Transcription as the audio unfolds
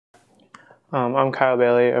I'm Kyle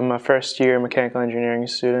Bailey. I'm a first year mechanical engineering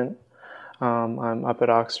student. I'm up at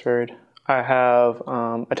Oxford. I have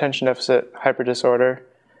attention deficit hyper disorder,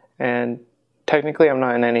 and technically I'm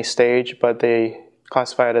not in any stage, but they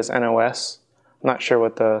classify it as NOS. I'm not sure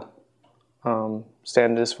what the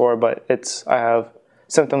standard is for, but I have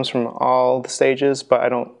symptoms from all the stages, but I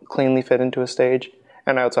don't cleanly fit into a stage,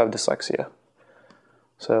 and I also have dyslexia.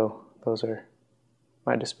 So those are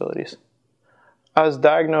my disabilities. I was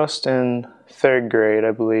diagnosed in 3rd grade,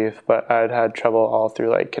 I believe, but I'd had trouble all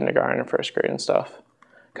through like kindergarten and 1st grade and stuff.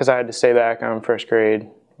 Because I had to stay back on 1st grade,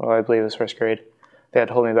 well, I believe it was 1st grade. They had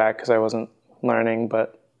to hold me back because I wasn't learning,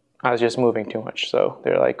 but I was just moving too much, so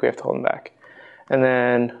they were like, we have to hold me back. And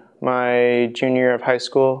then my junior year of high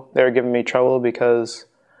school, they were giving me trouble because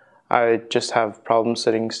I just have problems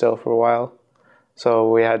sitting still for a while.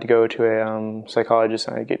 So we had to go to a psychologist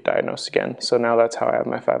and I get diagnosed again. So now that's how I have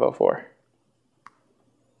my 504.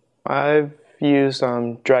 I've used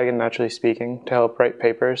Dragon Naturally Speaking to help write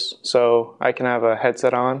papers. So I can have a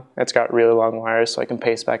headset on. It's got really long wires so I can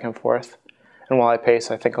pace back and forth. And while I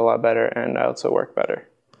pace, I think a lot better and I also work better.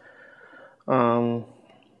 I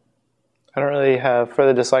don't really have, for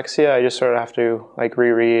the dyslexia, I just sort of have to like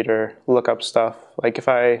reread or look up stuff. Like if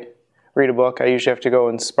I read a book, I usually have to go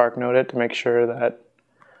and SparkNote it to make sure that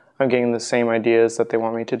I'm getting the same ideas that they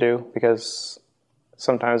want me to do, because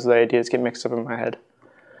sometimes the ideas get mixed up in my head.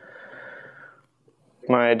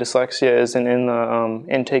 My dyslexia isn't in the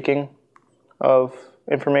intaking of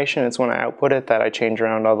information. It's when I output it that I change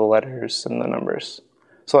around all the letters and the numbers.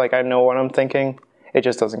 So like I know what I'm thinking, it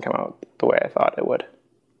just doesn't come out the way I thought it would.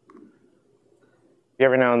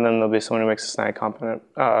 Every now and then there'll be someone who makes a snide comment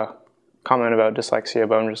about dyslexia,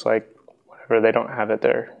 but I'm just like, whatever, they don't have it,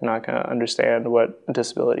 they're not going to understand what a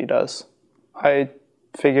disability does. I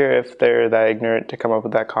figure if they're that ignorant to come up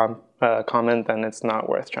with that comment, then it's not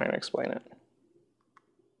worth trying to explain it.